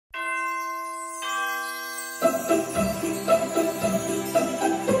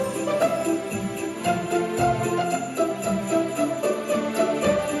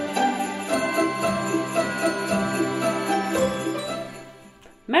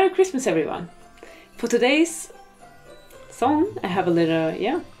Merry Christmas, everyone! For today's song, I have a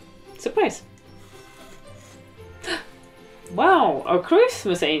little, surprise. Wow, a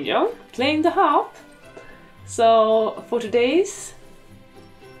Christmas angel playing the harp. So for today's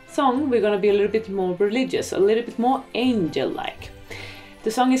song, we're gonna be a little bit more religious, a little bit more angel-like.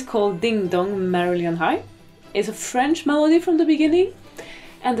 The song is called Ding Dong Merrily on High. It's a French melody from the beginning,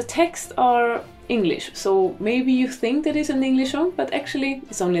 and the texts are English, so maybe you think that it's an English song, but actually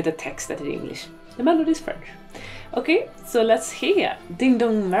it's only the text that is English. The melody is French. Okay, so let's hear Ding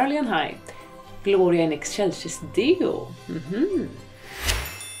Dong Merrily on High, Gloria in Excelsis Deo.